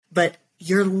but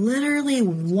you're literally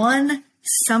one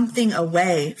something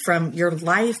away from your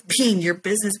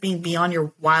business being beyond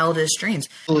your wildest dreams.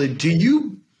 Do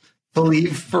you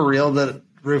believe for real that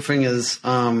roofing is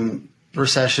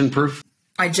recession proof?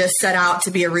 I just set out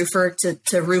to be a roofer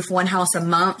to roof one house a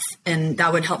month, and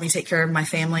that would help me take care of my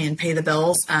family and pay the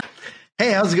bills.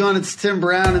 Hey, how's it going? It's Tim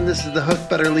Brown, and this is the Hook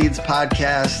Better Leads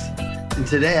podcast. And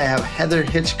today I have Heather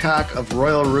Hitchcock of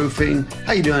Royal Roofing.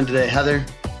 How you doing today, Heather?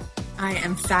 I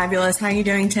am fabulous. How are you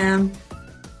doing, Tim?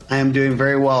 I am doing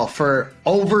very well. For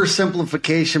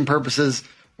oversimplification purposes,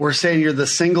 we're saying you're the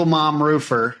single mom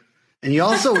roofer, and you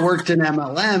also worked in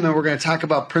MLM, and we're going to talk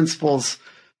about principles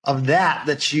of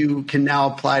that you can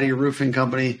now apply to your roofing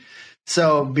company.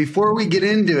 So before we get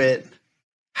into it,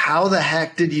 how the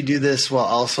heck did you do this while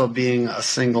also being a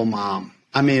single mom?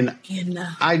 I mean,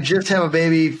 I just have a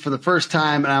baby for the first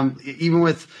time, and even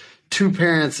with two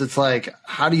parents, it's like,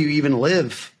 how do you even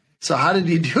live? So how did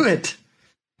you do it?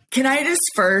 Can I just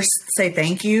first say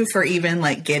thank you for even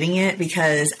getting it?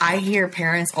 Because I hear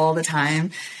parents all the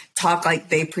time talk like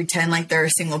they pretend like they're a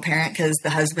single parent because the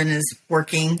husband is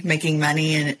working, making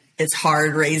money, and it's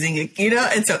hard raising it,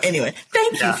 And so anyway,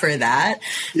 thank you for that.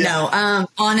 Yeah. No,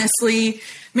 honestly,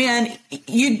 man,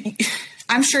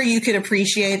 I'm sure you could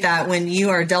appreciate that when you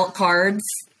are dealt cards,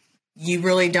 you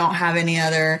really don't have any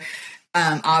other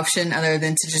option other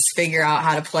than to just figure out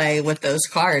how to play with those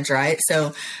cards, right?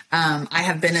 So I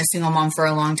have been a single mom for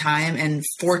a long time, and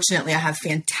fortunately I have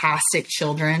fantastic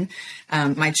children.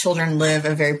 My children live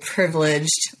a very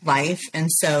privileged life,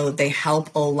 and so they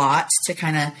help a lot to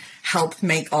kind of help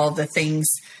make all the things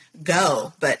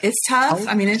go. But it's tough.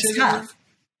 I mean, it's tough.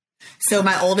 So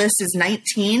my oldest is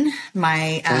 19.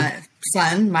 My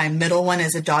son, my middle one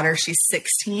is a daughter. She's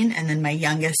 16. And then my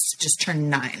youngest just turned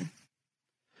 9.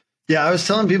 Yeah, I was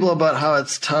telling people about how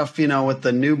it's tough, with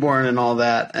the newborn and all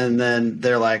that. And then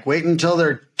they're like, wait until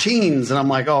they're teens. And I'm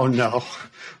like, oh, no.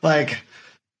 I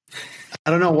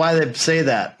don't know why they say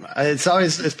that. It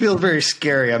feels very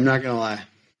scary. I'm not going to lie.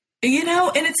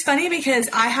 And it's funny because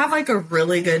I have a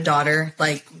really good daughter.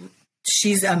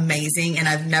 She's amazing. And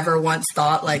I've never once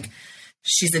thought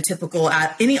she's a typical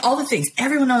all the things.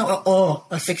 Everyone knows,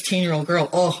 a 16-year-old girl.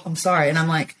 Oh, I'm sorry. And I'm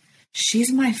like,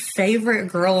 she's my favorite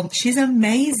girl. She's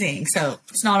amazing. So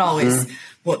it's not always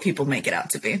what people make it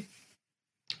out to be.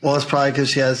 Well, it's probably because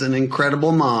she has an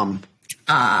incredible mom.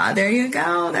 There you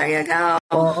go. There you go.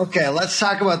 Well, okay, let's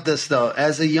talk about this, though.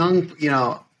 As a young,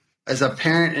 as a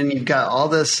parent, and you've got all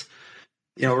this,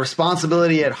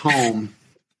 responsibility at home,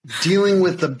 dealing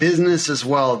with the business as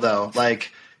well, though,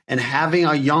 and having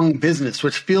a young business,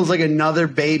 which feels like another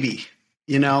baby,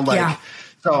 Yeah.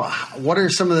 So what are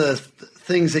some of the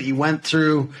things that you went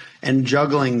through and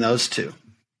juggling those two?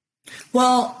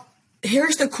 Well,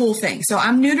 here's the cool thing. So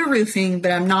I'm new to roofing,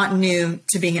 but I'm not new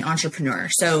to being an entrepreneur.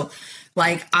 So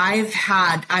I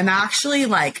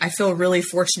feel really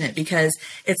fortunate because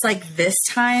it's this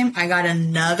time I got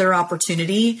another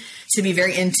opportunity to be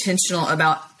very intentional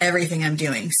about everything I'm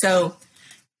doing. So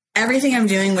everything I'm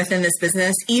doing within this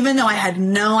business, even though I had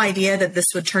no idea that this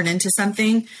would turn into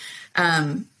something,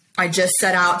 I just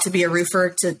set out to be a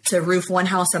roofer to roof one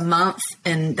house a month,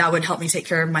 and that would help me take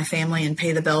care of my family and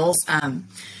pay the bills.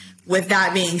 With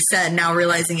that being said, now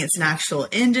realizing it's an actual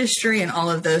industry and all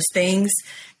of those things,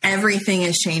 everything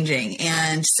is changing.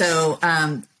 And so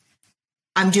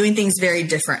I'm doing things very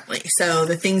differently. So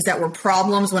the things that were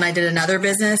problems when I did another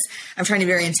business, I'm trying to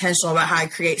be very intentional about how I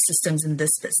create systems in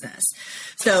this business.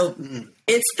 So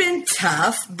it's been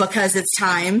tough because it's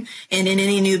time. And in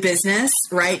any new business,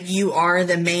 right, you are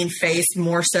the main face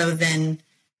more so than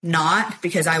not,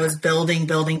 because I was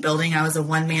building. I was a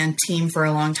one-man team for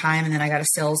a long time, and then I got a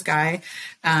sales guy.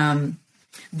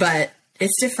 But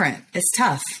it's different. It's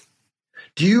tough.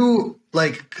 Do you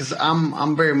because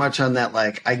I'm very much on that,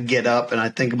 I get up and I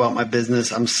think about my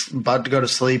business. I'm about to go to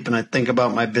sleep and I think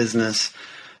about my business.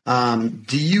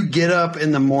 Do you get up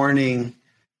in the morning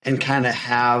and kind of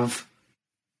have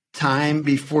time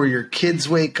before your kids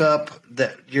wake up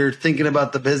that you're thinking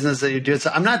about the business that you're doing?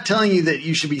 So I'm not telling you that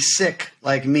you should be sick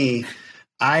like me.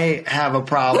 I have a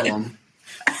problem,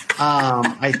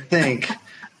 I think.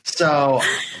 So,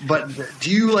 but do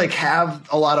you have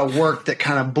a lot of work that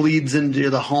kind of bleeds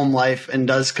into the home life and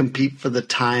does compete for the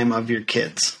time of your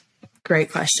kids?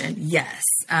 Great question. Yes.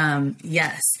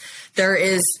 Yes. There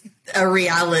is a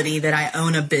reality that I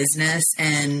own a business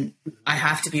and I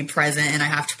have to be present and I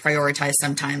have to prioritize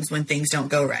sometimes when things don't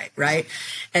go right. Right.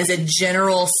 As a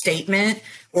general statement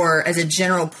or as a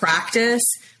general practice,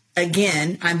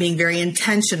 again, I'm being very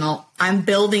intentional. I'm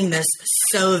building this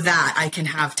so that I can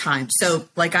have time. So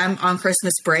like I'm on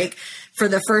Christmas break. For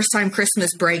the first time,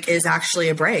 Christmas break is actually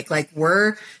a break. Like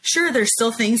we're sure there's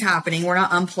still things happening. We're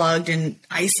not unplugged and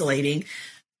isolating,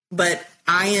 but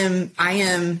I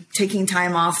am taking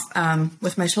time off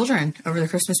with my children over the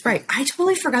Christmas break. I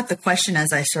totally forgot the question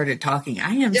as I started talking.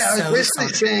 I was basically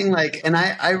saying like, and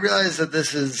I realize that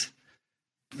this is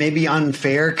maybe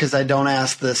unfair because I don't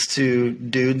ask this to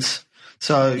dudes.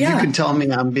 So you can tell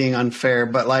me I'm being unfair,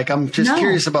 but like, I'm just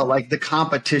curious about like the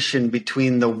competition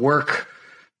between the work,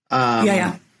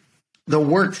 the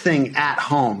work thing at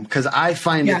home. Cause I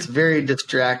find it's very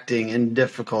distracting and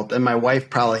difficult. And my wife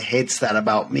probably hates that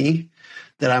about me,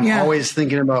 that I'm always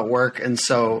thinking about work. And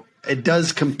so it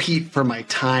does compete for my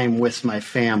time with my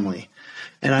family.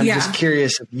 And I'm just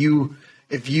curious if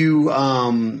you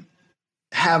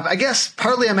have, I guess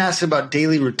partly I'm asking about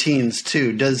daily routines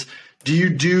too. Do you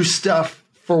do stuff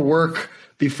for work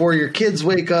before your kids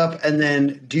wake up? And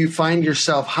then do you find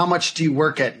yourself, how much do you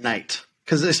work at night?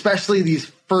 Because especially these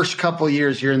first couple of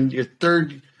years, you're in your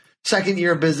second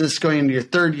year of business, going into your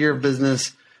third year of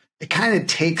business. It kind of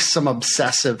takes some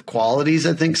obsessive qualities,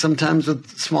 I think, sometimes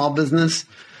with small business.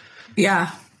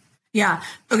 Yeah. Yeah.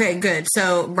 Okay, good.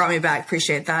 So brought me back.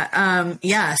 Appreciate that.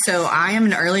 So I am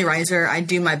an early riser. I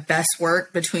do my best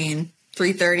work between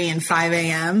 3:30 and 5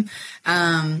 a.m.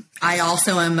 I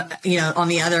also am, on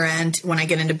the other end, when I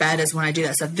get into bed is when I do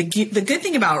that stuff. The good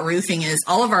thing about roofing is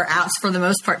all of our apps, for the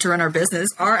most part, to run our business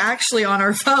are actually on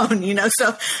our phone,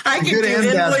 so I can do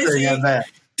invoicing.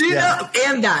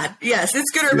 And that. Yes, it's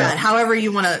good or bad, however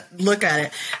you want to look at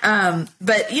it.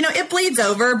 But, it bleeds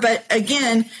over. But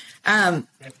again,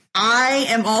 I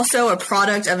am also a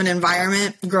product of an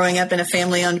environment growing up in a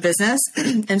family-owned business.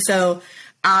 And so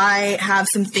I have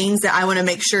some things that I want to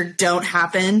make sure don't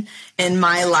happen in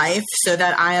my life so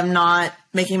that I am not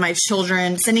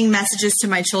sending messages to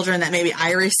my children that maybe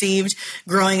I received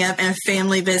growing up in a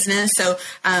family business. So,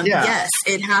 yes,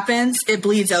 it happens. It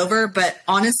bleeds over. But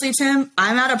honestly, Tim,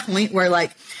 I'm at a point where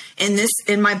like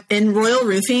in Royal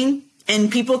Roofing,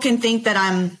 and people can think that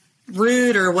I'm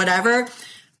rude or whatever.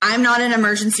 I'm not an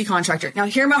emergency contractor. Now,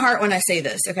 hear my heart when I say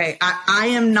this. Okay. I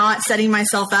am not setting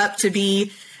myself up to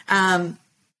be,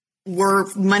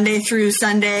 work Monday through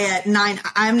Sunday at 9.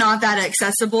 I'm not that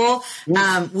accessible.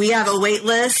 We have a wait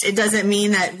list. It doesn't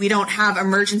mean that we don't have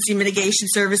emergency mitigation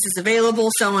services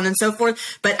available, so on and so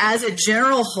forth. But as a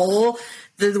general whole,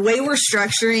 the way we're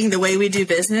structuring, the way we do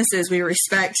business is we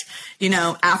respect,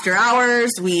 after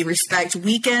hours, we respect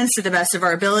weekends to the best of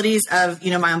our abilities of,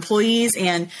 my employees.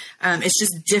 And it's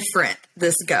just different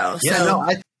this go.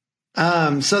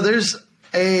 So there's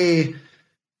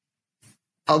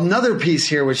another piece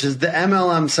here, which is the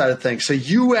MLM side of things. So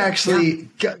you actually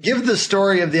give the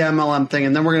story of the MLM thing,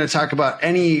 and then we're going to talk about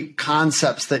any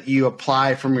concepts that you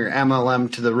apply from your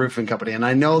MLM to the roofing company. And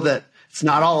I know that it's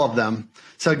not all of them.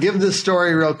 So give the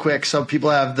story real quick so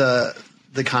people have the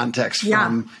context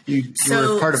from you.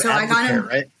 You were part of Advocare,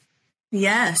 right?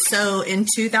 Yeah. So in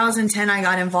 2010, I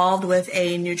got involved with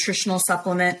a nutritional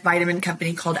supplement vitamin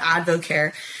company called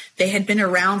Advocare. They had been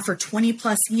around for 20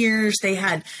 plus years. They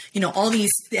had, all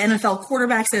these NFL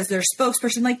quarterbacks as their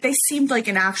spokesperson. Like they seemed like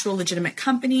an actual legitimate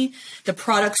company. The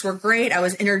products were great. I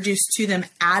was introduced to them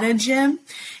at a gym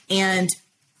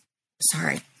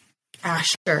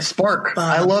Asher. Spark.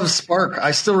 I love Spark.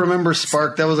 I still remember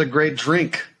Spark. That was a great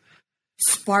drink.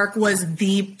 Spark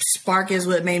is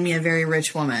what made me a very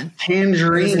rich woman.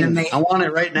 Tangerine. I want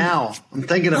it right now. I'm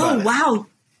thinking about it. Oh, wow.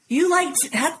 You liked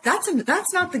that's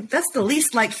the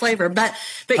least liked flavor, but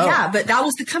that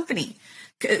was the company.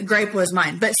 Grape was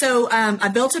mine. But so I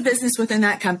built a business within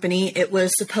that company. It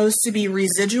was supposed to be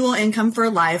residual income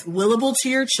for life, willable to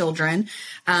your children.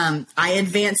 I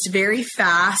advanced very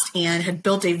fast and had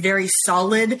built a very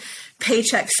solid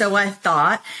paycheck, so I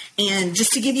thought. And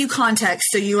just to give you context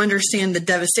so you understand the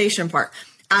devastation part,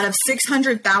 out of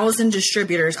 600,000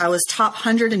 distributors, I was top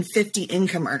 150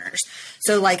 income earners.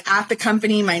 So like at the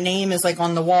company, my name is like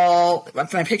on the wall,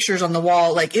 my picture's on the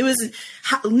wall. Like it was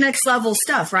next level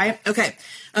stuff, right? Okay.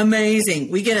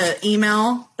 Amazing. We get an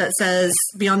email that says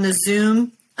be on the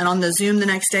Zoom, and on the Zoom the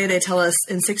next day, they tell us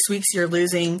in 6 weeks, you're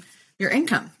losing your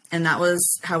income. And that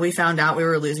was how we found out we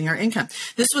were losing our income.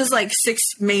 This was like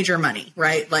major money,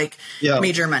 right? Like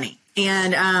major money.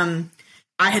 And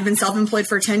I had been self-employed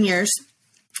for 10 years.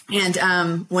 And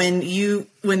when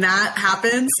that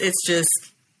happens, it's just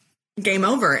game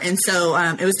over. And so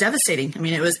it was devastating. I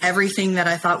mean, it was everything that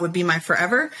I thought would be my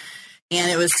forever,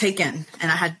 and it was taken,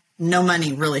 and I had no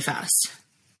money really fast.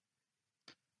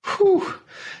 Whew.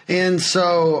 And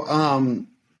so,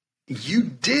 you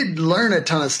did learn a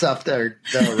ton of stuff there,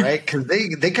 though, right? Because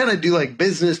they kind of do like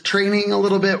business training a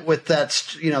little bit with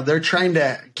that. You know, they're trying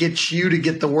to get you to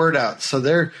get the word out. So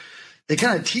they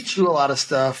kind of teach you a lot of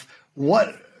stuff.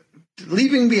 What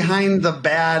leaving behind the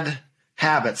bad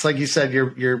habits, like you said,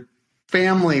 your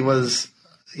family was,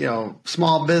 you know,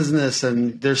 small business,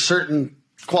 and there's certain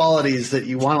qualities that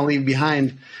you want to leave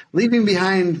behind. Leaving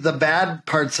behind the bad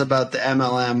parts about the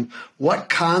MLM, what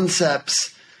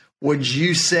concepts would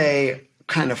you say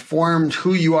kind of formed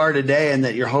who you are today and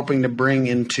that you're hoping to bring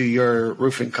into your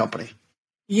roofing company?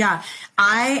 Yeah,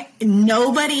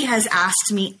 nobody has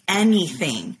asked me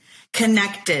anything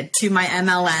connected to my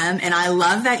MLM. And I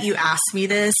love that you asked me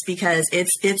this, because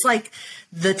it's like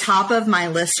the top of my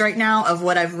list right now of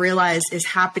what I've realized is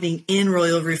happening in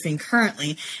Royal Roofing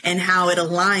currently and how it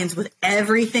aligns with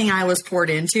everything I was poured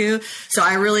into. So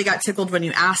I really got tickled when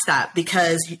you asked that,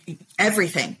 because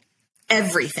everything.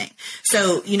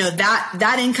 So, you know,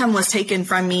 that income was taken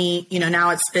from me, you know,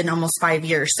 now it's been almost 5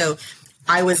 years. So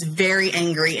I was very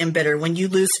angry and bitter. When you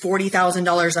lose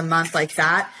 $40,000 a month like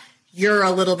that, you're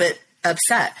a little bit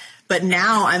upset. But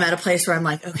now I'm at a place where I'm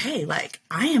like, okay, like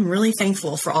I am really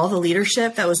thankful for all the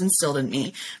leadership that was instilled in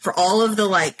me, for all of the,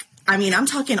 like, I mean, I'm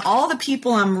talking all the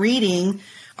people I'm reading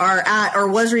are at, or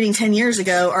was reading 10 years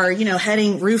ago, are, you know,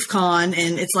 heading RoofCon,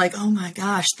 and it's like, oh my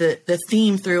gosh, the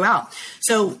theme throughout.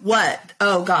 So what?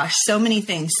 Oh gosh, so many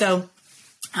things. So,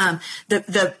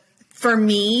 for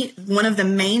me, one of the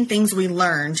main things we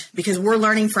learned, because we're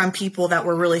learning from people that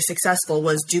were really successful,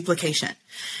 was duplication.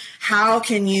 How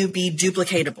can you be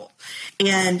duplicatable?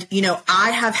 And, you know,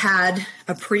 I have had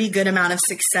a pretty good amount of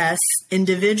success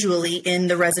individually in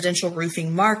the residential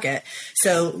roofing market.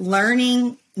 So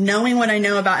knowing what I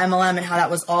know about MLM and how that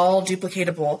was all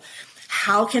duplicatable,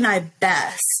 how can I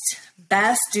best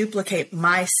duplicate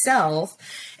myself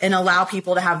and allow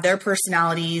people to have their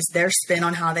personalities, their spin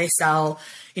on how they sell,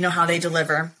 you know, how they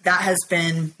deliver? That has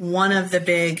been one of the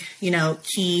big, you know,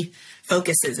 key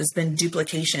focuses, has been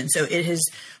duplication. So it has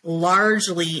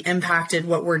largely impacted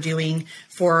what we're doing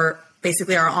for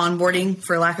basically our onboarding,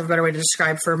 for lack of a better way to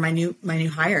describe, for my new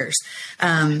hires.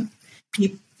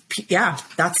 Yeah,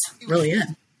 that's really it.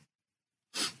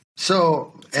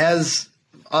 So as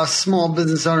us small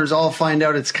business owners all find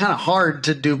out, it's kind of hard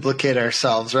to duplicate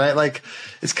ourselves, right? Like,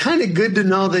 it's kind of good to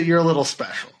know that you're a little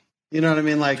special. You know what I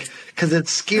mean? Like, because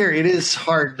it's scary. It is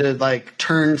hard to like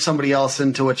turn somebody else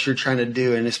into what you're trying to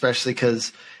do. And especially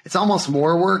because it's almost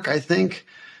more work, I think.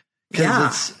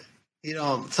 Because it's, you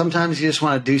know, sometimes you just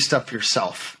want to do stuff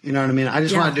yourself. You know what I mean? I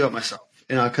just want to do it myself,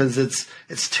 you know, because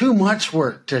it's too much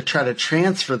work to try to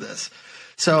transfer this.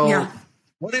 So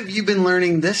what have you been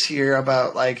learning this year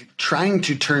about like trying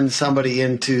to turn somebody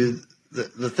into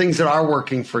the things that are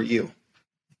working for you?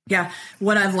 Yeah.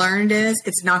 What I've learned is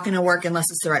it's not going to work unless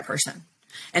it's the right person.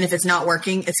 And if it's not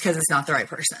working, it's because it's not the right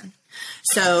person.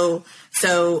 So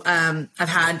I've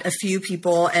had a few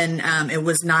people, and it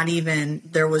was not even,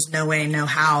 there was no way, no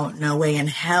how, no way in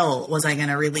hell was I going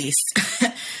to release.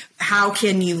 How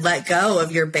can you let go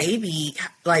of your baby?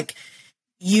 Like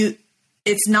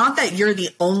it's not that you're the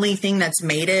only thing that's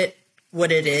made it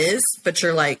what it is, but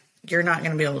you're not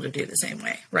going to be able to do it the same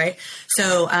way. Right.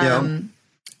 So,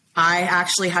 I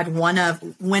actually had when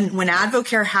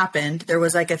Advocare happened, there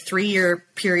was like a 3-year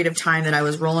period of time that I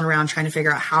was rolling around trying to figure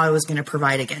out how I was going to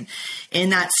provide again.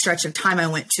 In that stretch of time, I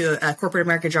went to a corporate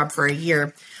America job for a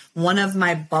year. One of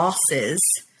my bosses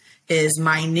is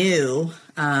my new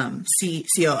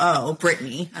COO,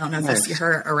 Brittany. I don't know if you see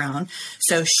her around.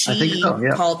 So she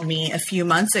called me a few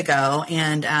months ago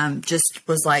and just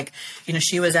was like, you know,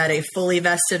 she was at a fully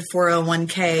vested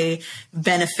 401k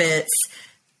benefits,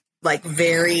 like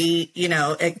very, you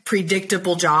know, a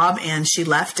predictable job. And she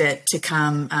left it to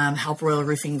come help Royal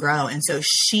Roofing grow. And so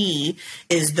she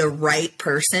is the right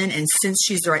person. And since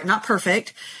she's the right, not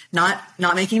perfect, not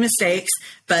making mistakes,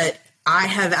 but I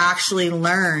have actually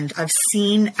learned, I've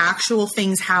seen actual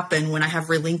things happen when I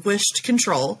have relinquished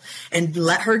control and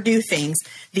let her do things.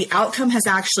 The outcome has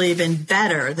actually been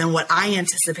better than what I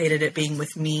anticipated it being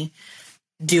with me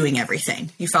doing everything.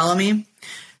 You follow me?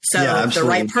 So the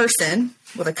right person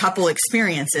with a couple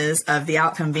experiences of the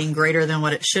outcome being greater than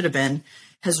what it should have been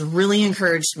has really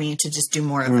encouraged me to just do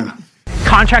more of them.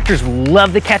 Contractors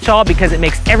love the catch-all because it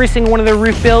makes every single one of their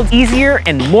roof builds easier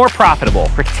and more profitable.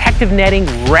 Protective netting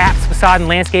wraps facade and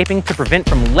landscaping to prevent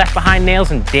from left-behind nails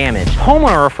and damage.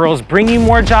 Homeowner referrals bring you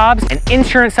more jobs, and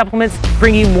insurance supplements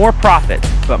bring you more profits.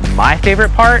 But my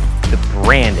favorite part, the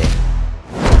branding.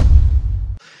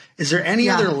 Is there any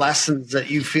other lessons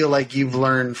that you feel like you've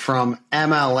learned from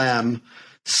MLM,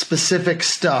 specific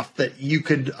stuff that you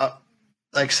could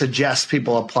like suggest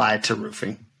people apply to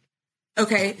roofing?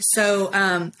 Okay. So,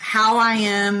 how I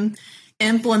am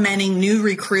implementing new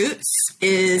recruits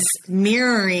is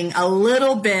mirroring a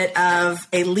little bit of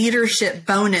a leadership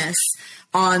bonus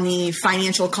on the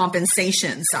financial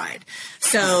compensation side.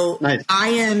 So nice. I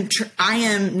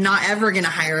am not ever going to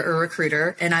hire a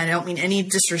recruiter, and I don't mean any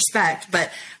disrespect, but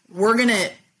we're going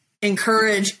to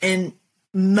encourage and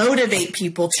motivate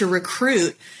people to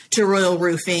recruit to Royal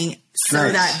Roofing so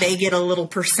nice. that they get a little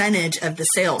percentage of the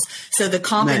sales. So the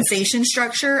compensation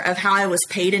structure of how I was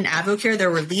paid in AdvoCare,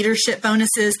 there were leadership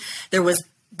bonuses, there was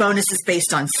bonuses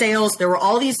based on sales. There were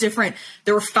all these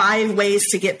there were 5 ways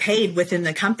to get paid within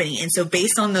the company. And so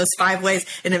based on those 5 ways,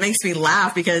 and it makes me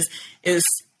laugh because it was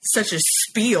such a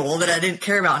spiel that I didn't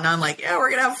care about. And I'm like, yeah, we're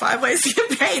going to have 5 ways to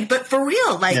get paid, but for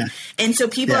real, and so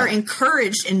people are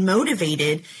encouraged and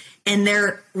motivated, and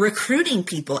they're recruiting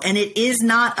people, and it is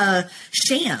not a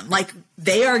sham. Like,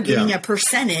 they are getting a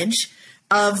percentage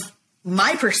of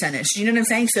my percentage. You know what I'm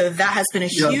saying? So that has been a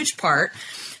huge part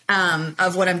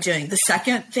of what I'm doing. The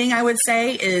second thing I would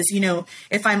say is,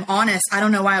 if I'm honest, I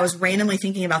don't know why I was randomly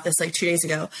thinking about this like 2 days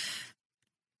ago.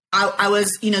 I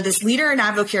was, this leader in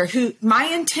AdvoCare who my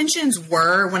intentions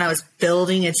were when I was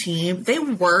building a team, they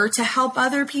were to help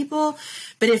other people.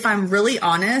 But if I'm really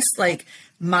honest, like,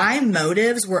 my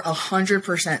motives were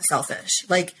 100% selfish.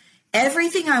 Like,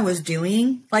 everything I was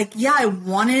doing, like, yeah, I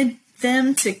wanted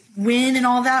them to win and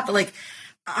all that, but like,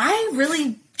 I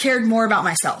really cared more about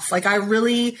myself. Like, I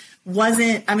really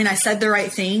wasn't, I said the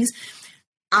right things.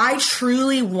 I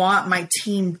truly want my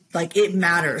team, like, it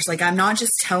matters. Like, I'm not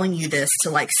just telling you this to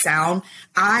like sound,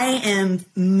 I am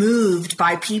moved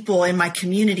by people in my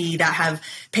community that have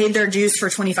paid their dues for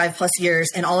 25 plus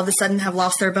years and all of a sudden have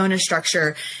lost their bonus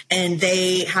structure, and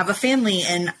they have a family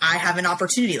and I have an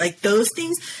opportunity, like those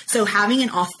things. So having an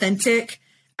authentic,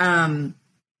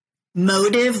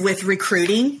 motive with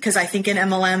recruiting, because I think in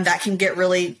MLM that can get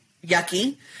really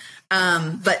yucky.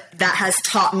 But that has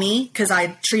taught me, because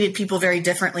I treated people very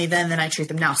differently then than I treat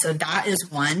them now. So that is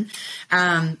one.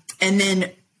 And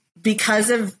then because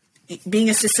of being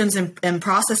a systems and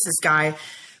processes guy,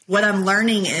 what I'm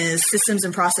learning is systems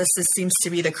and processes seems to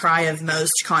be the cry of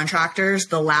most contractors,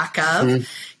 the lack of,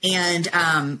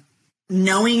 and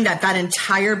knowing that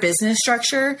entire business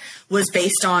structure was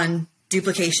based on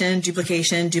duplication.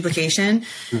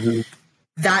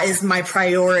 That is my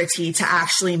priority to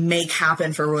actually make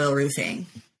happen for Royal Roofing.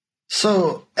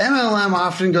 So MLM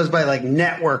often goes by like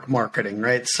network marketing,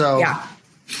 right? So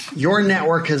your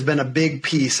network has been a big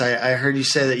piece. I heard you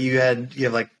say that you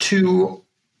have like 2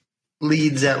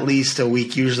 leads at least a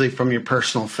week, usually from your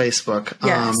personal Facebook.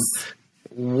 Yes.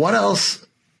 What else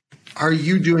are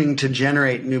you doing to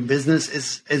generate new business?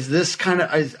 Is this kind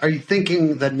of, are you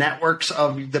thinking the networks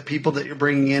of the people that you're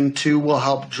bringing in too will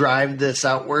help drive this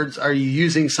outwards? Are you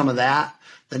using some of that,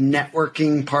 the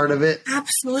networking part of it?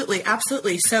 Absolutely.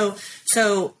 Absolutely.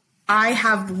 So I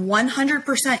have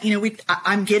 100%,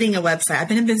 I'm getting a website. I've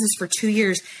been in business for 2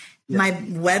 years. Yeah. My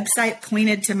website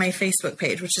pointed to my Facebook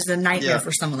page, which is a nightmare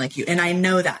for someone like you. And I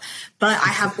know that, but I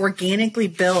have organically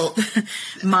built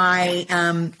my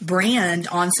brand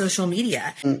on social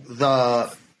media.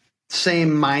 The same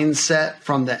mindset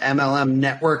from the MLM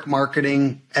network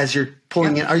marketing as you're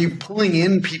pulling in. Are you pulling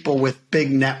in people with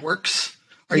big networks?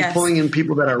 Are you pulling in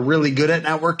people that are really good at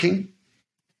networking?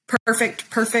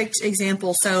 Perfect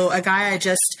example. So a guy I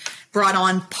just brought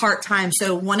on part-time.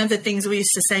 So one of the things we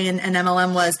used to say in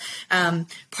MLM was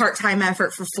part-time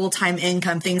effort for full-time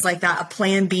income, things like that, a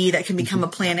plan B that can become a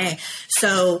plan A.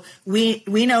 So we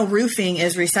know roofing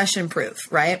is recession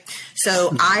proof, right?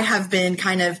 So I have been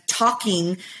kind of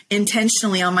talking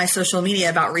intentionally on my social media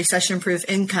about recession proof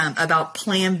income, about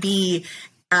plan B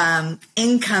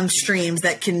income streams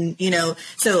that can,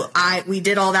 so we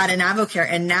did all that in AdvoCare,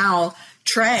 and now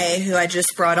Trey, who I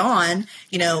just brought on,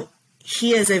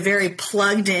 he is a very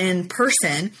plugged in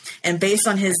person, and based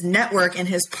on his network and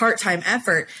his part-time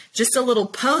effort, just a little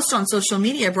post on social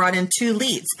media brought in 2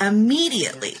 leads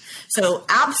immediately. So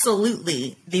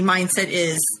absolutely the mindset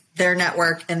is their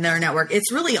network and their network.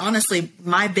 It's really honestly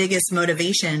my biggest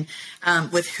motivation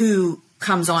with who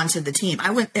comes onto the team.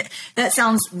 That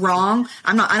sounds wrong.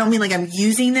 I don't mean like I'm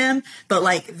using them, but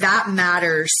like that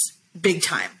matters big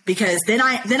time, because then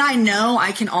I know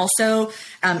I can also,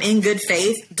 in good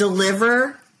faith,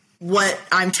 deliver what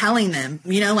I'm telling them.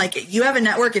 Like, you have a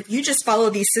network. If you just follow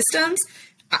these systems,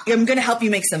 I'm going to help you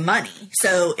make some money.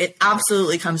 So it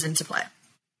absolutely comes into play.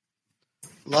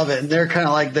 Love it. And they're kind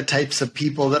of like the types of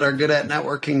people that are good at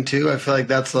networking too. I feel like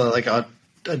that's a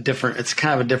different, it's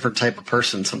kind of a different type of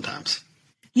person sometimes.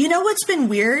 You know what's been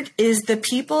weird is the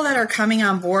people that are coming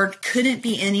on board couldn't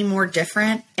be any more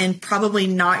different and probably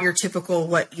not your typical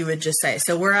what you would just say.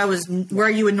 So where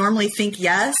you would normally think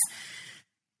yes,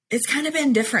 it's kind of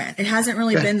been different. It hasn't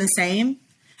really been the same.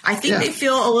 I think they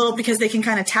feel a little because they can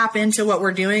kind of tap into what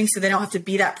we're doing so they don't have to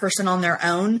be that person on their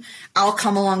own. I'll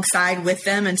come alongside with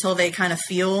them until they kind of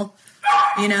feel,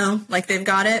 like they've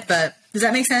got it. But does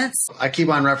that make sense? I keep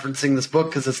on referencing this book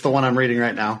because it's the one I'm reading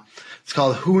right now. It's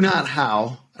called Who Not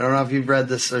How. I don't know if you've read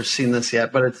this or seen this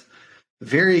yet, but it's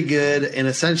very good. And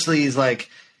essentially he's like,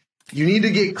 you need to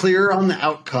get clear on the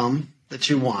outcome that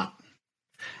you want.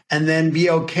 And then be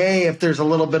okay if there's a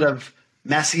little bit of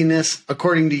messiness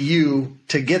according to you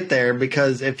to get there,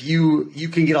 because if you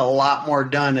can get a lot more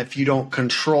done if you don't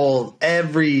control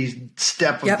every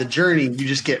step of the journey. You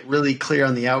just get really clear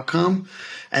on the outcome.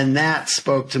 And that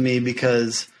spoke to me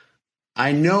because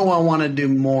I know I want to do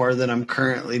more than I'm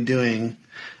currently doing,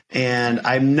 and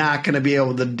I'm not going to be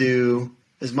able to do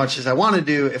as much as I want to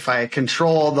do if I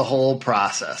control the whole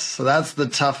process. So that's the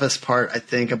toughest part, I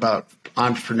think, about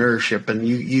entrepreneurship. And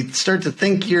you start to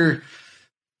think your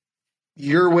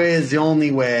way is the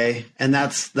only way, and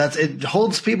that's it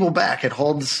holds people back. It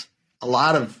holds a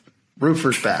lot of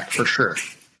roofers back for sure.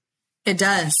 It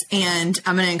does. And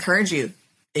I'm going to encourage you,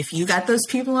 if you got those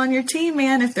people on your team,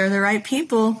 man, if they're the right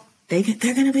people, they're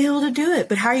going to be able to do it.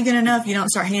 But how are you going to know if you don't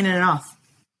start handing it off?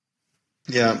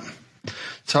 Yeah,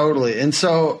 totally. And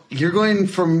so you're going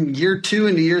from year 2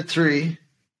 into year 3.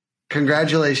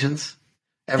 Congratulations.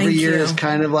 Every year is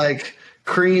kind of like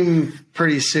cream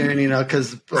pretty soon,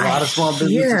 because a lot of small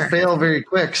businesses fail very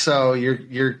quick. So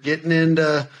you're getting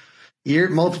into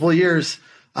multiple years.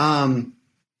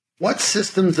 What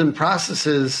systems and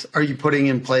processes are you putting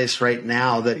in place right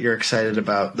now that you're excited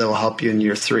about that will help you in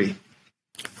year 3?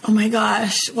 Oh my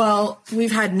gosh. Well,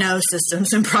 we've had no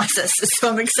systems and processes, so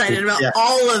I'm excited about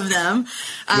all of them.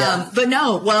 But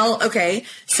no, well, okay.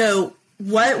 So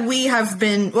what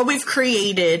we've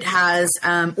created has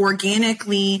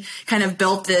organically kind of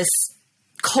built this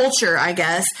culture, I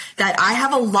guess, that I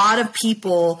have a lot of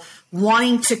people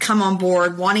wanting to come on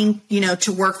board, wanting,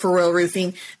 to work for Royal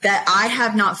Roofing, that I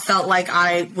have not felt like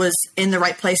I was in the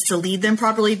right place to lead them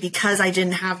properly because I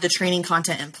didn't have the training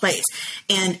content in place.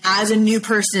 And as a new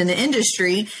person in the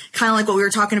industry, kind of like what we were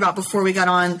talking about before we got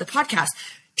on the podcast,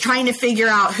 trying to figure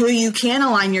out who you can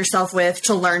align yourself with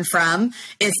to learn from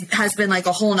has been like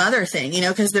a whole nother thing,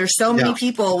 because there's so many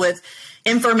people with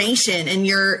information, and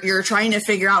you're trying to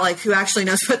figure out like who actually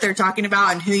knows what they're talking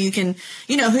about and who you can,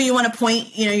 who you want to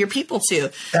point, your people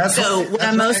to. What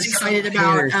I'm most excited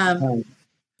about.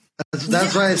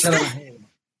 That's why I said I'm a hater.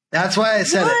 That's why I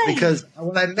said it, because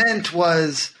what I meant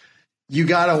was you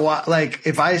gotta like,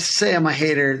 if I say I'm a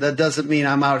hater, that doesn't mean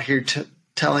I'm out here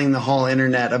telling the whole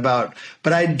internet about,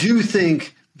 but I do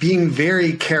think being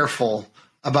very careful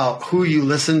about who you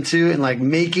listen to and like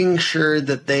making sure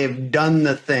that they've done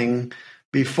the thing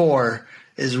before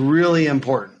is really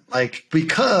important. Like,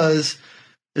 because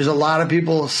there's a lot of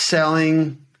people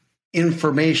selling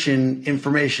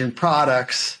information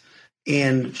products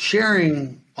and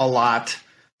sharing a lot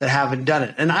that haven't done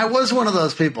it. And I was one of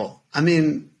those people. I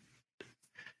mean,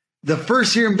 the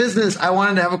first year in business, I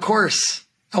wanted to have a course.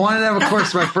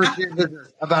 My first year in business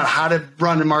about how to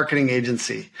run a marketing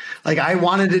agency. Like, I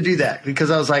wanted to do that because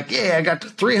I was like, I got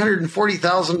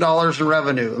 $340,000 in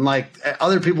revenue. And like,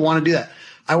 other people want to do that.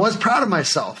 I was proud of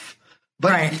myself,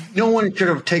 but no one should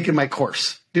have taken my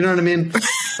course. Do you know what I mean?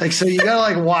 Like, so you got to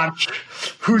like watch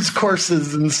whose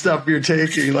courses and stuff you're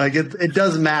taking. Like, it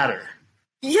does matter.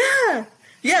 Yeah.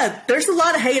 Yeah. There's a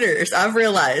lot of haters. I've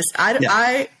realized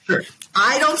I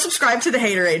don't subscribe to the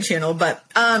Haterade channel, but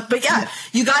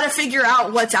you got to figure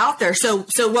out what's out there. So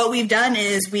what we've done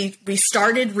is we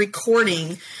started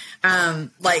recording,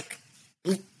 like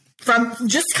from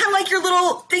just kind of like your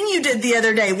little thing you did the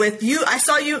other day with you. I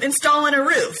saw you installing a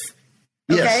roof.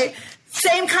 Okay. Yes.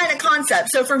 Same kind of concept.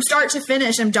 So from start to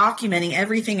finish, I'm documenting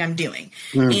everything I'm doing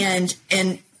and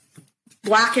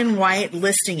black and white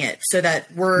listing it so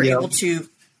that we're able to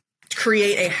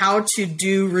create a how to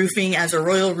do roofing as a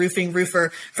Royal Roofing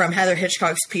roofer from Heather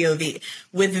Hitchcock's POV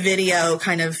with video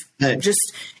kind of and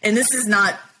this is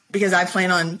not because I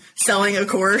plan on selling a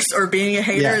course or being a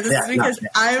hater. This is because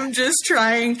I'm just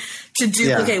trying to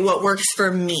duplicate what works for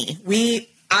me.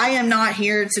 I am not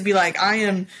here to be like, I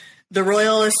am the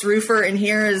royalist roofer and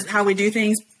here is how we do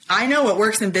things. I know what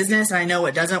works in business and I know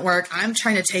what doesn't work. I'm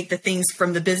trying to take the things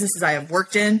from the businesses I have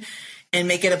worked in and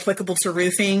make it applicable to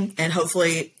roofing and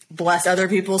hopefully bless other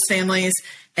people's families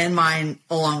and mine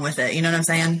along with it. You know what I'm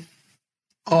saying?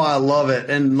 Oh, I love it.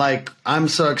 And like, I'm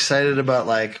so excited about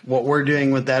like what we're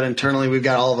doing with that internally. We've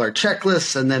got all of our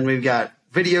checklists, and then we've got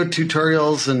video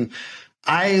tutorials, and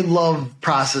I love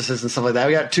processes and stuff like that.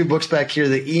 We got 2 books back here,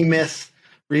 the E-Myth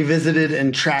Revisited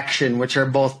and Traction, which are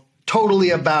both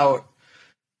totally about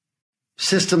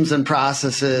systems and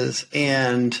processes.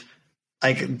 And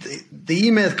like the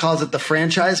E-Myth calls it the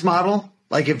franchise model.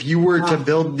 Like if you were to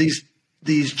build these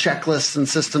checklists and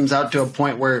systems out to a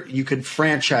point where you could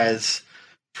franchise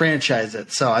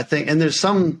it. So I think, and there's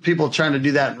some people trying to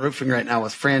do that in roofing right now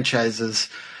with franchises.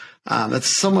 It's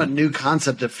a somewhat new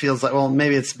concept. It feels like, well,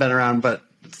 maybe it's been around, but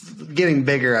it's getting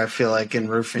bigger, I feel like, in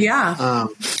roofing. Yeah.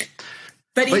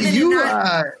 But you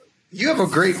have a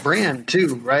great brand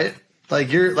too, right?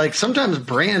 Like you're like, sometimes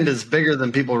brand is bigger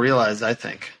than people realize. I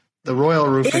think the Royal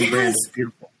Roofing brand is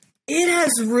beautiful. It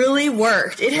has really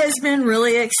worked. It has been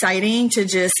really exciting to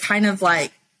just kind of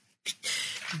like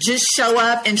just show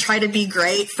up and try to be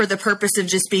great for the purpose of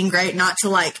just being great, not to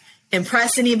like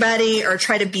impress anybody or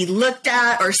try to be looked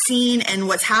at or seen. And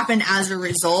what's happened as a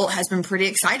result has been pretty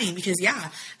exciting because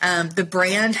the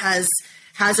brand has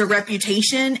a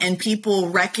reputation, and people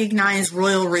recognize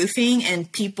Royal Roofing,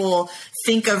 and people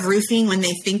think of roofing when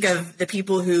they think of the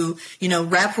people who,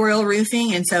 rep Royal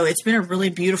Roofing. And so it's been a really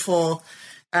beautiful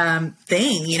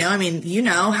thing, I mean,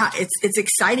 how it's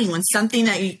exciting when something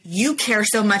that you care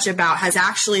so much about has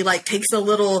actually like takes a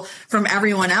little from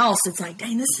everyone else. It's like,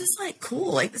 dang, this is like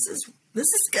cool. Like this is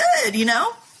good,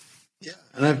 Yeah.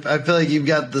 And I feel like you've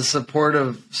got the support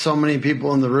of so many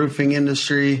people in the roofing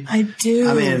industry. I do.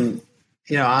 I mean,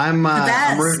 I'm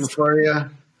rooting for you.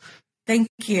 Thank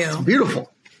you. It's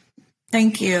beautiful.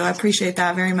 Thank you. I appreciate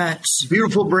that very much.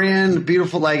 Beautiful brand,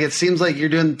 beautiful. Like, it seems like you're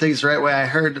doing things the right way. I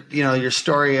heard, your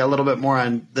story a little bit more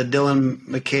on the Dylan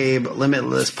McCabe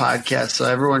Limitless podcast. So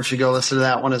everyone should go listen to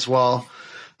that one as well.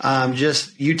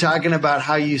 Just you talking about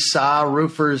how you saw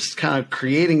roofers kind of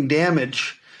creating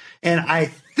damage. And I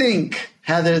think,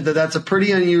 Heather, that's a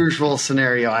pretty unusual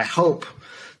scenario. I hope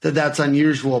that that's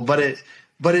unusual, but it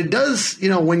does,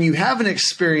 when you have an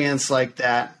experience like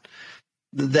that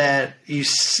you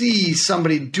see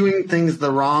somebody doing things the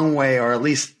wrong way, or at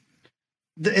least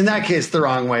in that case, the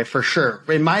wrong way for sure.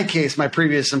 In my case, my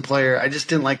previous employer, I just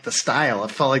didn't like the style.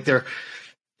 It felt like they're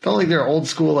old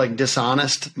school, like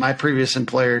dishonest. My previous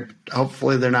employer,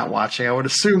 hopefully they're not watching. I would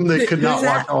assume they could not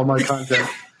watch all my content.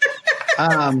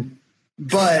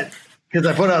 But because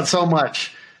I put out so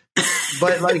much,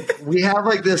 but like we have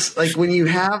like this, like when you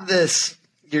have this,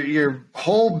 your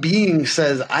whole being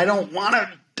says, I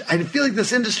feel like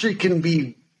this industry can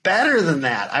be better than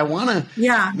that. I want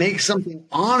to make something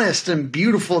honest and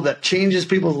beautiful that changes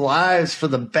people's lives for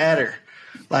the better.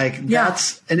 Like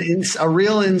that's a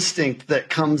real instinct that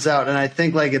comes out. And I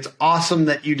think like, it's awesome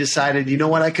that you decided, you know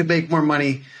what, I could make more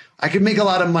money. I could make a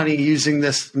lot of money using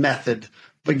this method,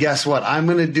 but guess what? I'm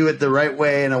going to do it the right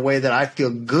way, in a way that I feel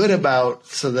good about,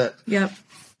 so that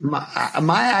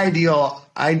my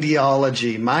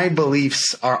ideology, my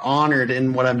beliefs are honored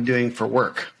in what I'm doing for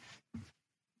work.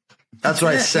 That's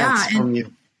what I sense from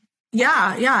you.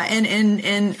 Yeah. And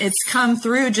it's come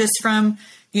through just from,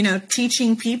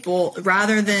 teaching people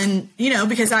rather than,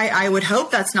 because I would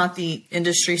hope that's not the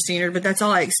industry standard, but that's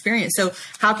all I experience. So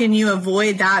how can you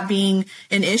avoid that being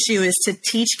an issue, is to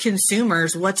teach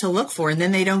consumers what to look for, and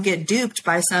then they don't get duped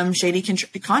by some shady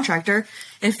contractor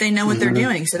if they know what they're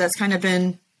doing. So that's kind of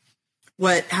been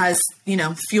what has,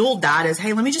 fueled that, is,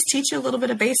 hey, let me just teach you a little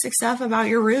bit of basic stuff about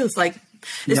your roof. Like,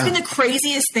 it's been the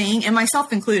craziest thing, and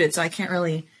myself included, so I can't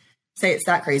really say it's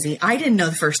that crazy. I didn't know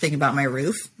the first thing about my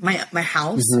roof, my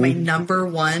house, my number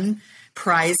one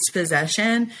prized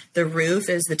possession. The roof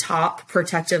is the top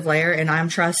protective layer, and I'm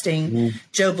trusting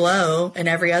Joe Blow and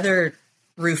every other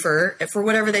roofer for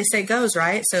whatever they say goes,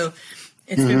 right? So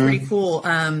it's been pretty cool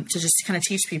to just kind of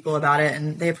teach people about it,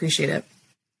 and they appreciate it.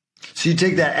 So you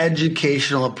take that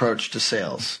educational approach to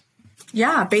sales.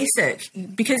 Yeah, basic,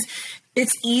 because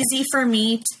it's easy for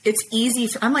me.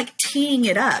 I'm like teeing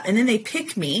it up, and then they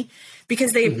pick me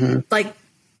because they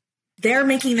they're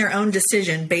making their own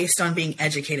decision based on being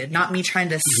educated, not me trying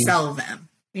to sell them,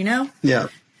 Yeah,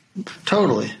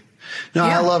 totally. No,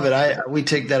 I love it. We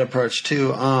take that approach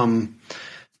too.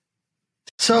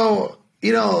 So,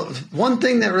 one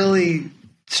thing that really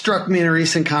struck me in a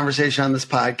recent conversation on this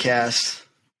podcast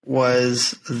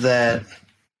was that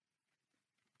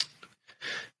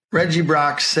Reggie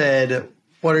Brock said,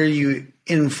 what are you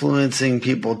influencing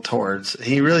people towards?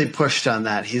 He really pushed on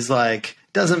that. He's like,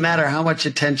 doesn't matter how much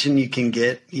attention you can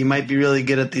get. You might be really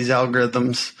good at these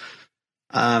algorithms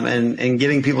and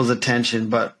getting people's attention,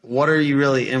 but what are you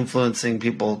really influencing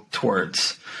people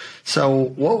towards? So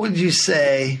what would you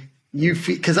say you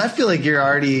feel, because I feel like you're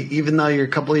already, even though you're a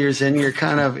couple of years in, you're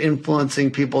kind of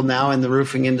influencing people now in the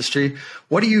roofing industry.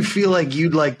 What do you feel like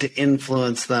you'd like to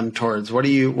influence them towards? What are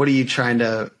you trying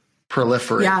to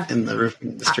proliferate in the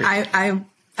roofing industry?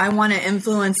 I want to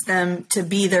influence them to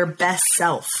be their best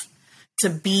self,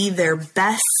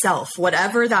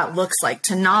 whatever that looks like,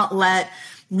 to not let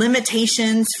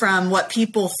limitations from what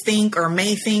people think or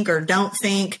may think or don't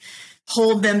think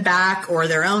hold them back, or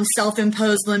their own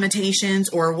self-imposed limitations,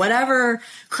 or whatever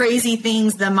crazy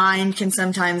things the mind can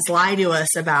sometimes lie to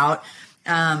us about.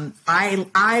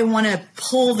 I want to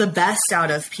pull the best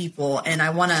out of people, and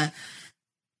I want to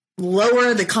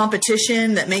lower the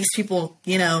competition that makes people,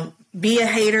 be a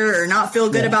hater or not feel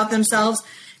good about themselves.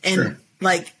 And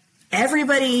like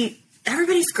everybody's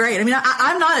great. I mean,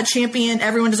 I'm not a champion,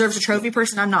 everyone deserves a trophy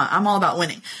person. I'm not. I'm all about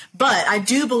winning. But I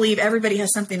do believe everybody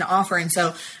has something to offer. And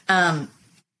so I'm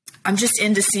just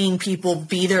into seeing people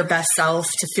be their best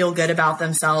self, to feel good about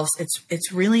themselves.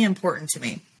 It's really important to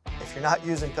me. If you're not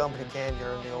using Company CAM,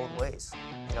 you're in the old ways.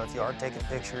 If you are taking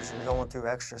pictures, you're going through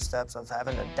extra steps of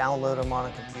having to download them on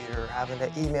a computer, having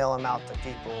to email them out to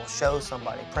people, show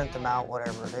somebody, print them out,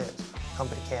 whatever it is.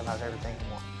 Company CAM has everything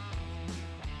you want.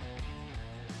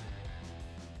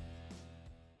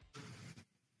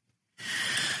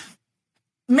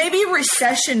 Maybe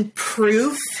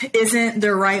recession-proof isn't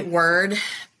the right word.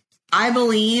 I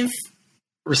believe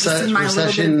recession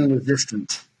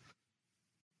resistant.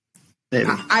 Maybe.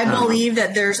 I believe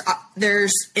that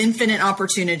there's infinite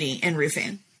opportunity in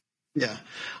roofing. Yeah.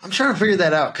 I'm trying to figure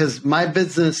that out because my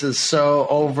business is so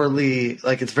overly,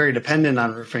 it's very dependent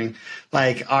on roofing.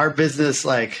 Like our business,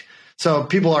 so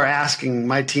people are asking,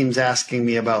 my team's asking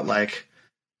me about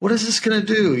what is this going to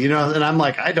do? And I'm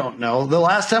like, I don't know. The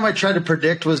last time I tried to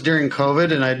predict was during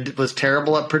COVID, and I was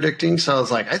terrible at predicting. So I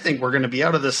was like, I think we're going to be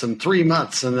out of this in 3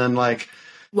 months. And then wow.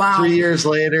 3 years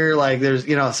later, there's,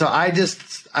 so I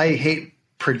hate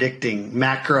predicting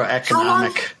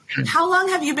macroeconomic. How long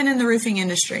have you been in the roofing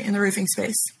industry, in the roofing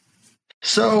space?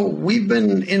 So we've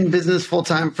been in business full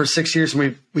time for 6 years,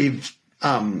 and we've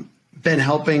been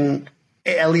helping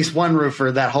at least one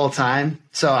roofer that whole time.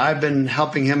 So I've been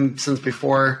helping him since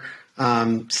before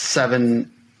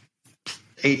 7,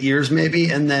 8 years maybe.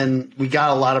 And then we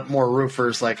got a lot of more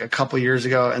roofers a couple years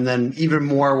ago. And then even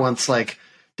more once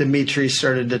Dimitri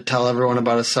started to tell everyone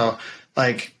about us. So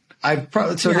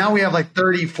now we have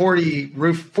 30, 40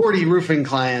 roofing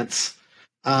clients.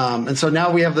 And so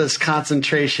now we have this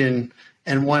concentration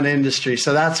in one industry.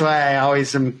 So that's why I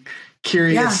always am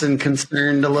curious and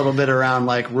concerned a little bit around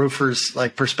roofers,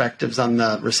 perspectives on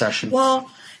the recession. Well,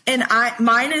 and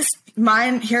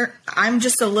mine here. I'm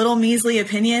just a little measly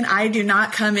opinion. I do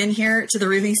not come in here to the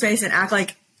roofing space and act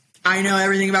like I know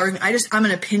everything about roofing. I'm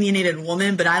an opinionated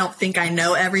woman, but I don't think I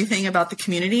know everything about the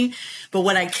community. But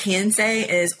what I can say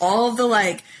is all of the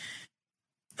this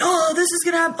is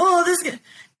going to happen. This is gonna,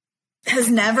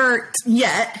 has never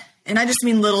yet, and I just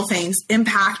mean little things,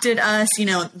 impacted us,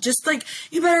 just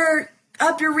you better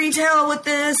up your retail with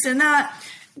this and that.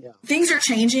 Yeah. Things are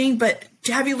changing, but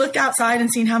have you looked outside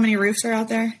and seen how many roofs are out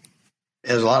there?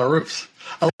 There's a lot of roofs.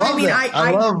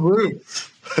 I love roofs.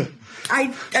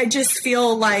 I just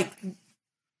feel like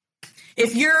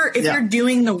if you're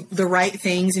doing the right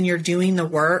things and you're doing the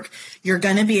work, you're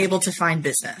going to be able to find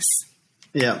business.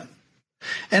 Yeah.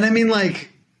 And I mean,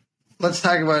 let's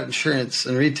talk about insurance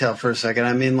and retail for a second.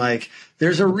 I mean,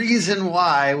 there's a reason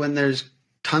why when there's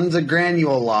tons of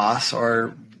granule loss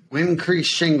or wind crease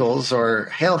shingles or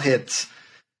hail hits,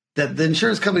 that the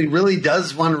insurance company really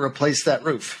does want to replace that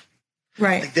roof.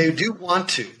 Right. They do want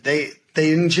to. They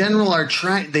in general are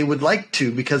trying, they would like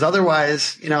to, because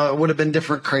otherwise, it would have been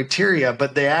different criteria,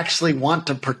 but they actually want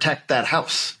to protect that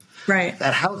house. Right.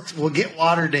 That house will get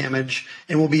water damage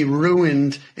and will be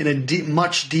ruined in a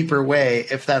much deeper way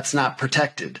if that's not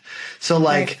protected. So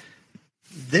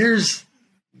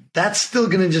that's still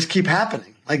going to just keep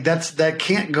happening. That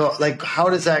can't go, how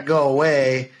does that go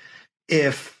away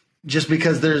if just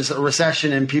because there's a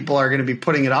recession and people are going to be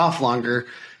putting it off longer?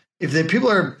 If the people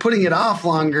are putting it off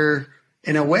longer,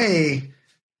 in a way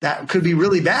that could be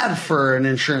really bad for an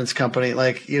insurance company.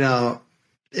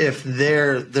 If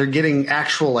they're getting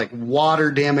actual water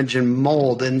damage and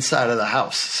mold inside of the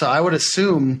house. So I would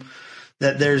assume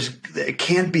that it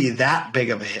can't be that big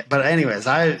of a hit. But anyways,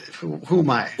 who am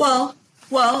I? Well,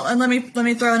 and let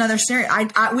me throw another scenario.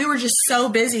 We were just so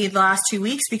busy the last 2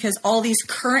 weeks because all these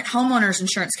current homeowners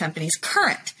insurance companies,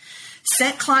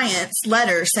 sent clients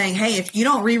letters saying, hey, if you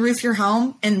don't re-roof your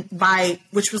home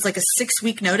which was a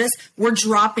 6-week notice, we're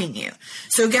dropping you.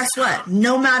 So guess what?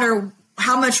 No matter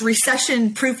how much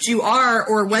recession proofed you are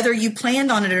or whether you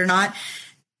planned on it or not,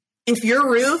 if your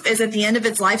roof is at the end of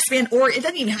its lifespan, or it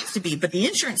doesn't even have to be, but the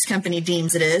insurance company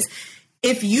deems it is,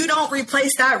 if you don't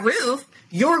replace that roof,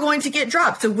 you're going to get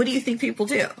dropped. So what do you think people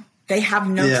do? They have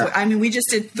no choice. I mean, we just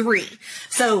did 3.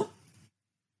 So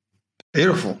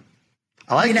beautiful.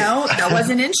 I like that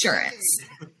wasn't insurance.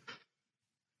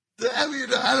 I mean,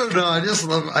 I don't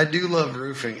know. I do love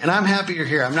roofing, and I'm happy you're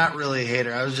here. I'm not really a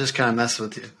hater. I was just kind of messing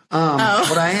with you.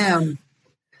 What I am,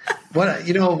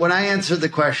 when I answered the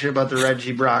question about the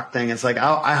Reggie Brock thing, it's like,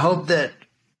 I hope that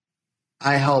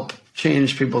I help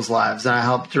change people's lives and I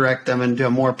help direct them into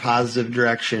a more positive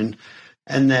direction,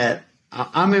 and that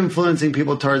I'm influencing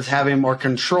people towards having more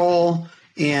control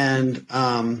and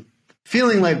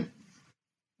feeling like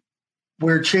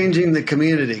we're changing the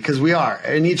community, because we are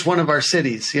in each one of our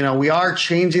cities. We are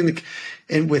changing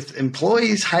and with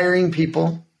employees, hiring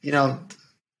people,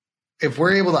 if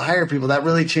we're able to hire people, that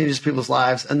really changes people's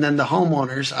lives. And then the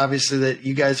homeowners, obviously, that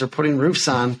you guys are putting roofs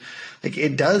on, like,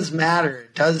 it does matter.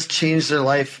 It does change their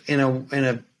life in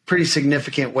a pretty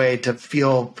significant way to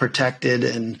feel protected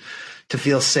and to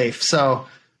feel safe. So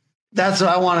that's what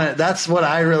I want to, that's what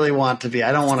I really want to be.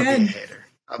 I don't want to be a hater.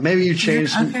 Maybe you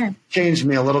changed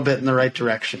me a little bit in the right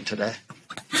direction today.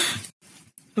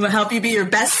 We'll help you be your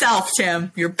best self,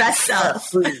 Tim. Your best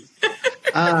self.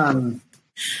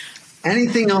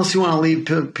 Anything else you want to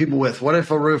leave people with? What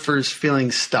if a roofer's feeling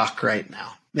stuck right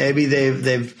now? Maybe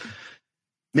they've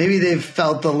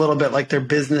felt a little bit like their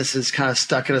business is kind of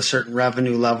stuck at a certain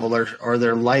revenue level, or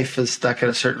their life is stuck at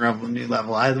a certain revenue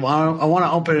level. I want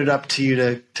to open it up to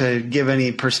you to give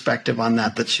any perspective on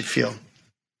that you feel.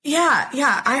 Yeah.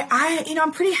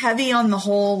 I'm pretty heavy on the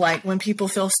whole, like, when people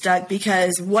feel stuck,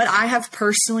 because what I have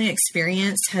personally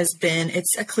experienced has been,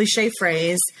 it's a cliche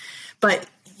phrase, but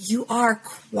you are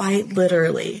quite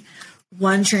literally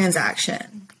one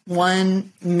transaction,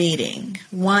 one meeting,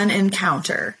 one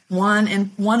encounter, one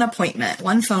appointment,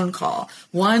 one phone call,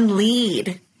 one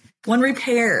lead, one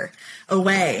repair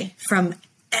away from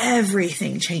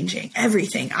everything changing,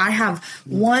 everything. I have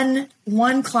one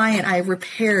client, I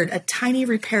repaired a tiny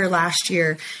repair last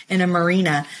year in a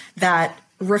marina that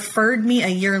referred me a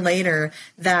year later,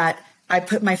 that I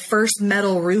put my first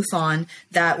metal roof on,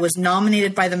 that was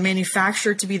nominated by the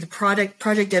manufacturer to be the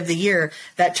project of the year,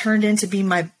 that turned into be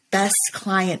my best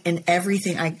client in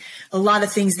everything. A lot of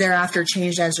things thereafter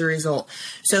changed as a result.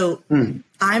 So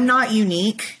I'm not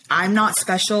unique. I'm not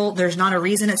special. There's not a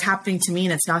reason it's happening to me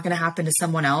and it's not going to happen to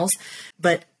someone else.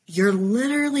 But you're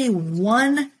literally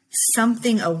one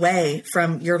something away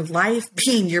from your life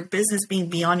being, your business being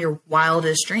beyond your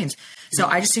wildest dreams. So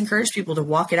I just encourage people to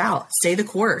walk it out, stay the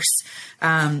course,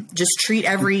 just treat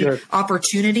every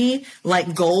opportunity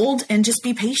like gold, and just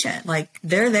be patient. Like,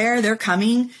 they're there, they're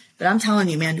coming. But I'm telling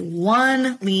you, man,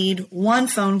 one lead, one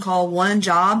phone call, one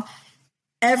job,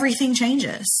 everything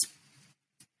changes.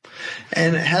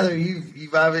 And Heather,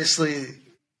 you've obviously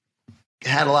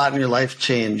had a lot in your life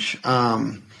change.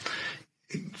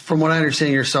 From what I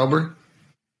understand, you're sober?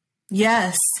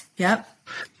 Yes. Yep.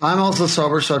 I'm also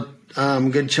sober, so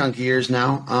good chunk of years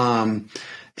now.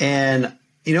 And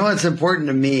it's important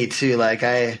to me too. Like,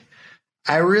 I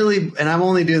really, and I'm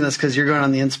only doing this because you're going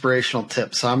on the inspirational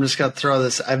tip. So I'm just going to throw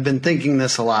this. I've been thinking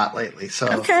this a lot lately. So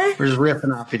we're just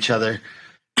riffing off each other.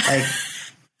 Like,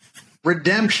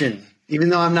 redemption, even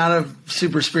though I'm not a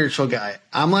super spiritual guy,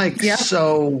 I'm like,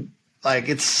 so like,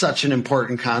 it's such an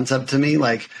important concept to me.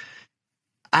 Like,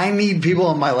 I need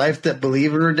people in my life that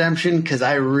believe in redemption, because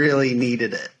I really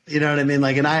needed it. You know what I mean?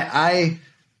 Like, and I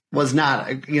was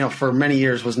not, for many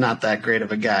years was not that great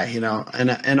of a guy,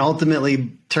 and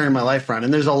ultimately turned my life around.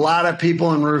 And there's a lot of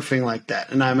people in roofing like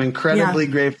that. And I'm incredibly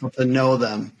grateful to know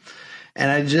them.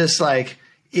 And I just, like,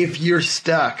 if you're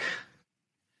stuck,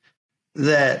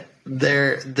 that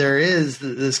there is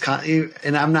this,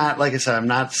 and I'm not, like I said, I'm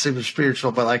not super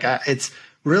spiritual, but like, it's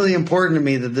really important to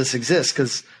me that this exists,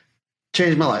 because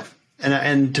changed my life.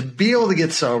 And to be able to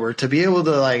get sober, to be able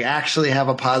to, like, actually have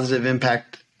a positive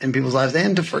impact in people's lives,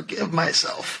 and to forgive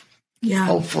myself,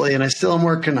 hopefully. And I still am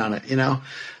working on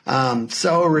it,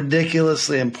 so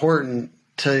ridiculously important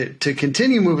to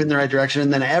continue moving in the right direction.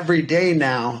 And then every day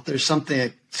now there's something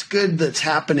that's good that's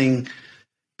happening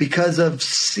because of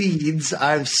seeds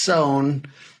I've sown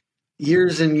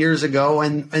years and years ago.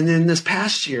 And then this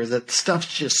past year, that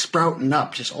stuff's just sprouting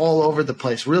up just all over the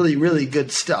place. Really, really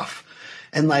good stuff.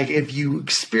 And like, if you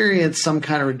experience some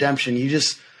kind of redemption,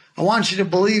 I want you to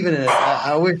believe in it.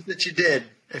 I wish that you did.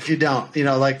 If you don't,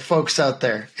 like folks out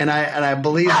there, and I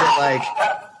believe that, like,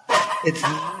 it's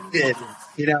needed,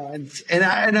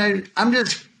 and I'm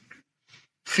just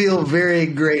feel very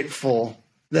grateful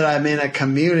that I'm in a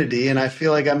community, and I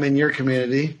feel like I'm in your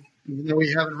community, even though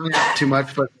we haven't hung out too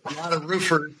much, but a lot of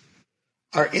roofers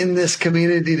are in this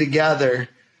community together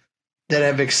that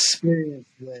have experienced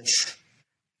this.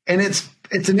 And it's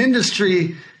an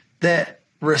industry that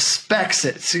respects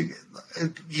it. So you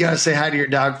got to say hi to your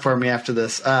dog for me after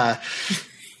this.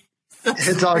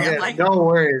 It's all good. Like, no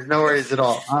worries at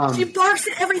all. She barks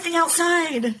at everything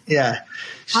outside. Yeah,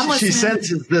 she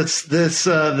senses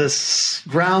this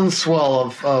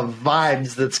groundswell of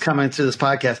vibes that's coming through this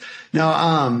podcast.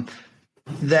 No,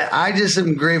 that I just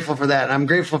am grateful for that, and I'm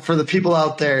grateful for the people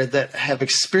out there that have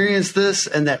experienced this,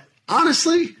 and that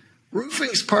honestly,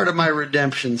 roofing's part of my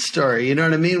redemption story. You know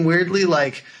what I mean? Weirdly,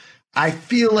 like I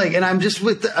feel like, and I'm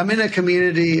in a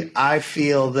community I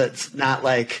feel that's not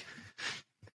like.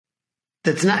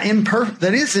 That's not imperfect.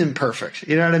 That is imperfect.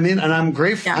 You know what I mean? And I'm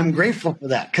grateful. Yeah. I'm grateful for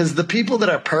that, because the people that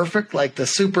are perfect, like the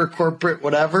super corporate,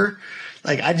 whatever,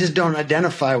 like I just don't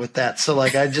identify with that. So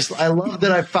like, I love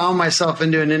that I found myself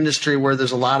into an industry where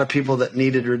there's a lot of people that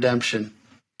needed redemption.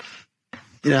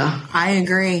 Yeah, I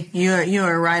agree. You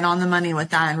are right on the money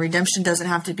with that. And redemption doesn't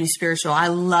have to be spiritual. I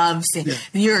love seeing. Yeah.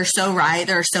 You are so right.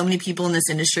 There are so many people in this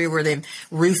industry where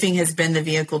roofing has been the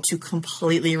vehicle to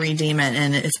completely redeem it,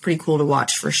 and it's pretty cool to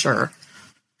watch for sure.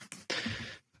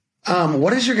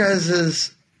 What is your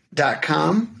guys'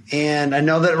 .com? And I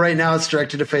know that right now it's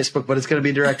directed to Facebook, but it's going to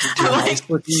be directed to a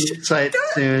Facebook site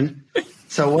soon.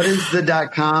 So what is the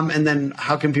 .com, and then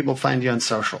how can people find you on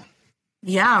social?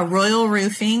 Yeah,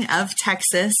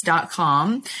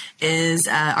 royalroofingoftexas.com is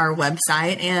our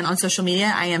website. And on social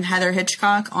media, I am Heather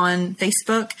Hitchcock on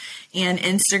Facebook and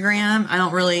Instagram.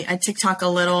 I TikTok a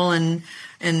little, and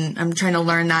I'm trying to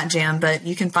learn that jam, but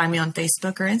you can find me on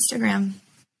Facebook or Instagram.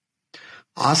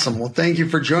 Awesome. Well, thank you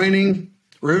for joining.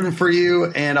 Rooting for you.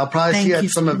 And I'll probably see you at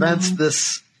some events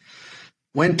this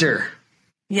winter.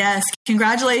 Yes.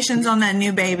 Congratulations on that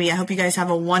new baby. I hope you guys have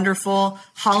a wonderful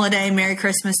holiday. Merry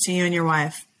Christmas to you and your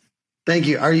wife. Thank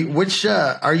you. Are you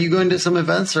going to some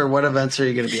events, or what events are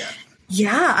you going to be at?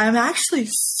 Yeah, I'm actually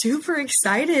super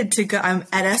excited to go. I'm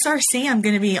at SRC. I'm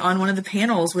going to be on one of the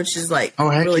panels, which is like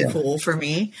really cool for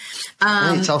me.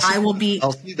 Nice. I'll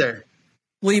see you there.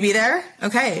 Will you be there?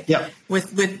 Okay. Yep.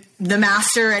 With the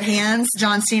master at hands,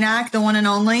 John Cenac, the one and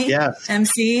only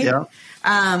MC. Yeah.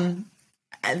 I'll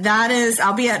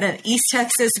be at an East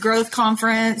Texas Growth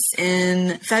Conference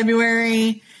in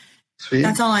February. Sweet.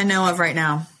 That's all I know of right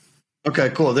now.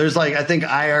 Okay, cool. There's I think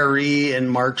IRE in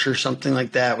March or something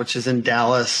like that, which is in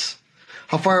Dallas.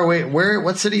 How far away?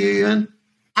 What city are you in?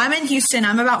 I'm in Houston.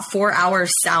 I'm about 4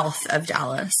 hours south of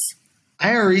Dallas.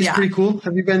 IRE is pretty cool.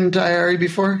 Have you been to IRE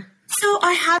before? So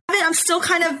I haven't. I'm still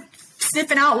kind of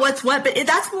sniffing out what's what, but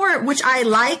that's more, which I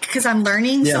like because I'm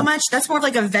learning so much. That's more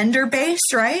like a vendor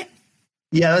based, right?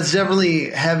 Yeah, that's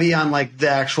definitely heavy on the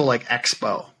actual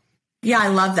expo. Yeah, I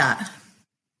love that.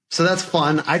 So that's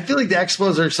fun. I feel like the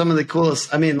expos are some of the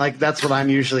coolest. I mean, that's what I'm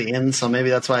usually in, so maybe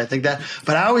that's why I think that.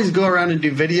 But I always go around and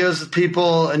do videos with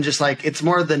people, and just it's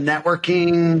more the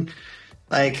networking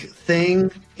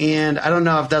thing. And I don't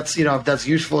know if that's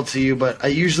useful to you, but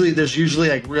there's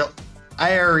usually real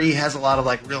IRE has a lot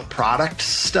of real product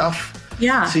stuff.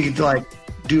 Yeah. So you can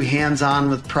do hands-on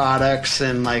with products,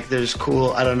 and there's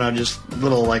cool, I don't know, just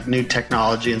little new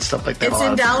technology and stuff like that. It's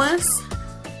in Dallas?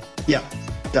 Yeah,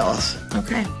 Dallas.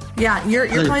 Okay. Yeah, you're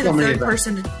probably the third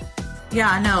person to.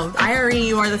 Yeah, no, IRE,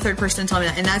 you are the third person to tell me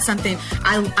that. And that's something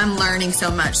I'm learning so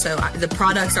much. So the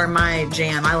products are my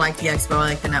jam. I like the expo. I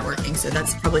like the networking. So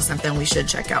that's probably something we should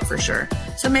check out for sure.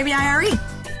 So maybe IRE.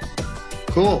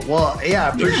 Cool. Well, yeah,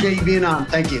 I appreciate you being on.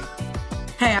 Thank you.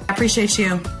 Hey, I appreciate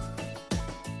you.